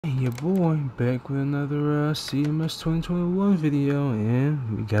Hey, your boy back with another CMS 2021 video,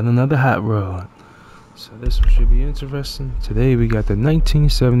 and we got another hot rod. So this one should be interesting. Today we got the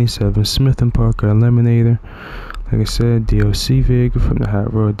 1977 Smith&Parker Eliminator. Like I said, DOC vehicle from the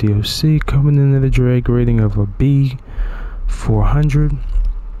hot rod DOC, coming in at a drag rating of a B400.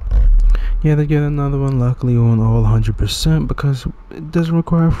 Yeah, they get another one, luckily on all 100% because it doesn't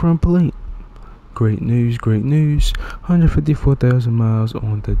require a front plate. Great news, great news. 154,000 miles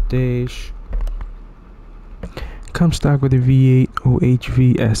on the dash. Comes stock with a V8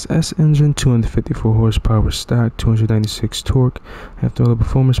 OHV SS engine, 254 horsepower stock, 296 torque. After all the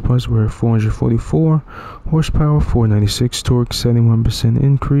performance parts were 444 horsepower, 496 torque, 71%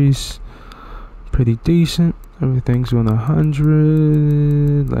 increase. Pretty decent. Everything's on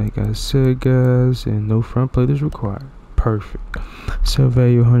 100, like I said, guys, and no front plate is required. Perfect. Sell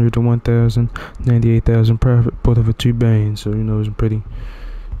value 100 to 1,000, 98,000 profit, both of it 2 bands, so you know it's in pretty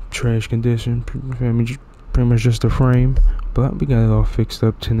trash condition. Pretty much just a frame, but we got it all fixed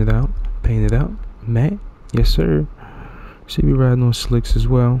up, tinted out, painted out, matte. Yes sir. See, we riding on slicks as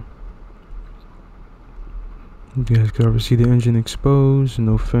well. You guys can already see the engine exposed,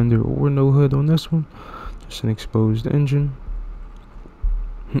 no fender or no hood on this one, just an exposed engine.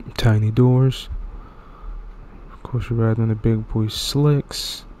 Tiny doors. Of course, we're riding on the big boy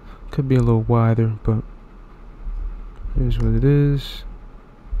slicks. Could be a little wider, but here's what it is.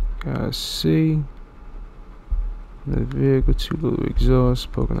 Guys, see the vehicle, 2 little exhausts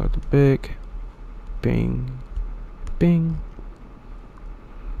poking out the back. Bing, bing.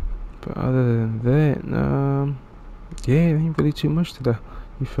 But other than that, yeah, it ain't really too much to that.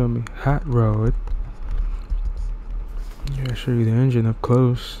 You feel me? Hot rod. Yeah, I'll show you the engine up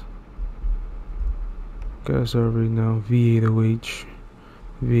close. Guys already know V8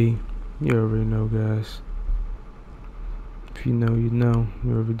 OHV. You already know, guys. If you know, you know.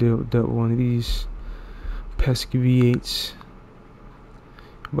 You ever dealt with one of these pesky V8s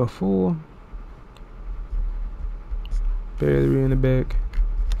before? Battery in the back,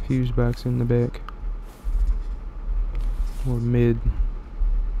 fuse box in the back, or mid.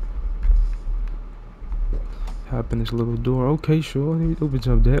 Hop in this little door. Okay, sure. It opens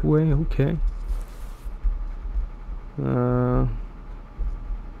up that way. Okay.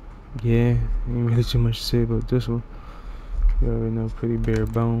 Yeah, ain't really too much to say about this one. You already know, pretty bare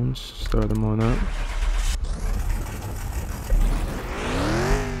bones. Start them on up.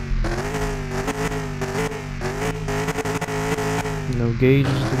 No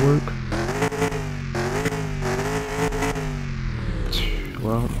gauges to work.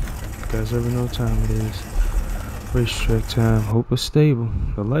 Well, you guys ever know what time it is. Racetrack time. Hope it's stable.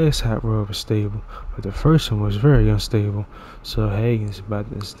 The last hot rod was stable, but the first one was very unstable. So hey, it's about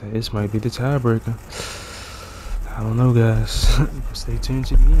this might be the tiebreaker. I don't know, guys. Stay tuned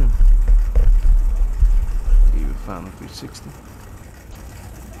to the end. Even final 360.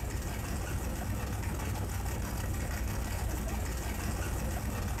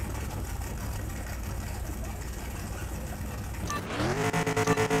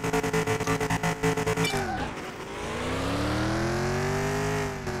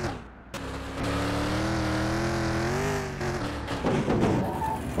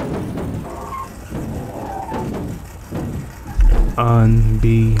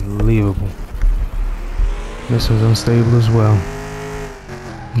 Unbelievable. This was unstable as well.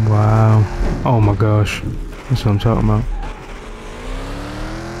 Wow. Oh my gosh. That's what I'm talking about.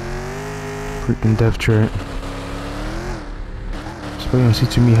 Freaking death trap. So you don't see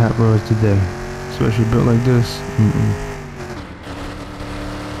too many hot rods today, especially built like this.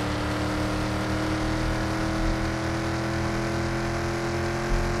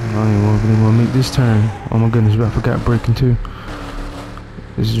 I don't even really want to make this turn. Oh my goodness, I forgot braking too.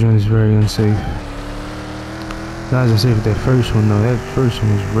 This joint is very unsafe. Not as unsafe as that first one though. That first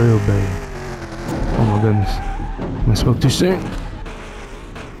one was real bad. Oh my goodness. I spoke too soon.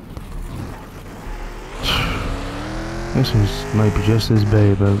 This one might be just as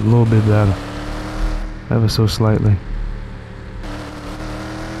bad, but a little bit better. Ever so slightly.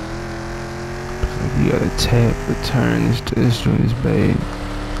 Like you gotta tap the turn. This joint is bad.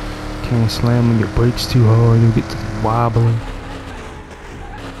 Can't slam when your brakes too hard. You get to wobbling.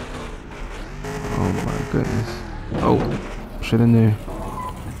 Oh my goodness. Oh, shit in there.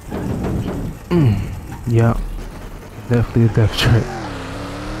 Yeah, definitely a death trap.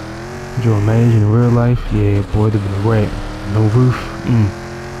 Could you imagine in real life? Yeah, boy, it'd been a wreck. No roof.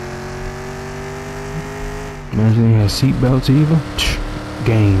 Imagine they had seat belts either.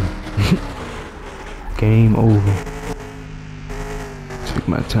 Game. Game over. Take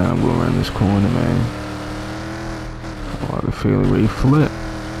my time going around this corner, man. Oh, I can feel it ready to flip.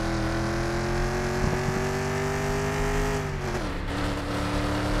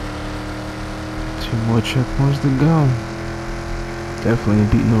 2 more checkpoints to go. Definitely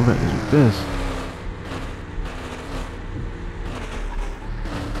ain't beating no records with this.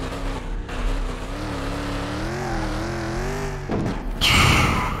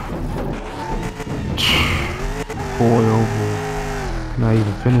 Boy, oh boy. Not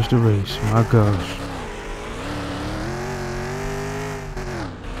even finished the race. My gosh.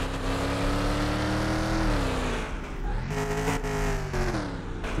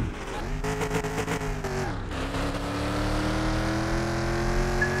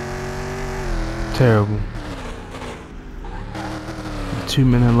 Terrible.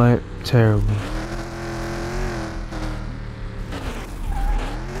 2-minute lap. Terrible.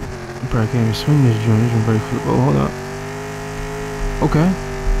 Probably can't even swing this joint. This one flip. Oh, hold up. Okay.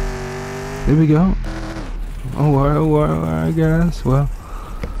 There we go. Oh, alright, guys. Well,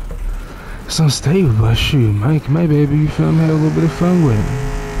 it's unstable, but shoot, Mike, my baby, you feel me? Had a little bit of fun with it.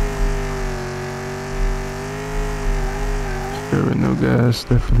 You already know, guys.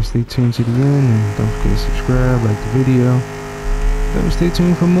 Definitely stay tuned to the end, and don't forget to subscribe, like the video. Definitely stay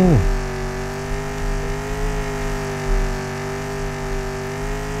tuned for more.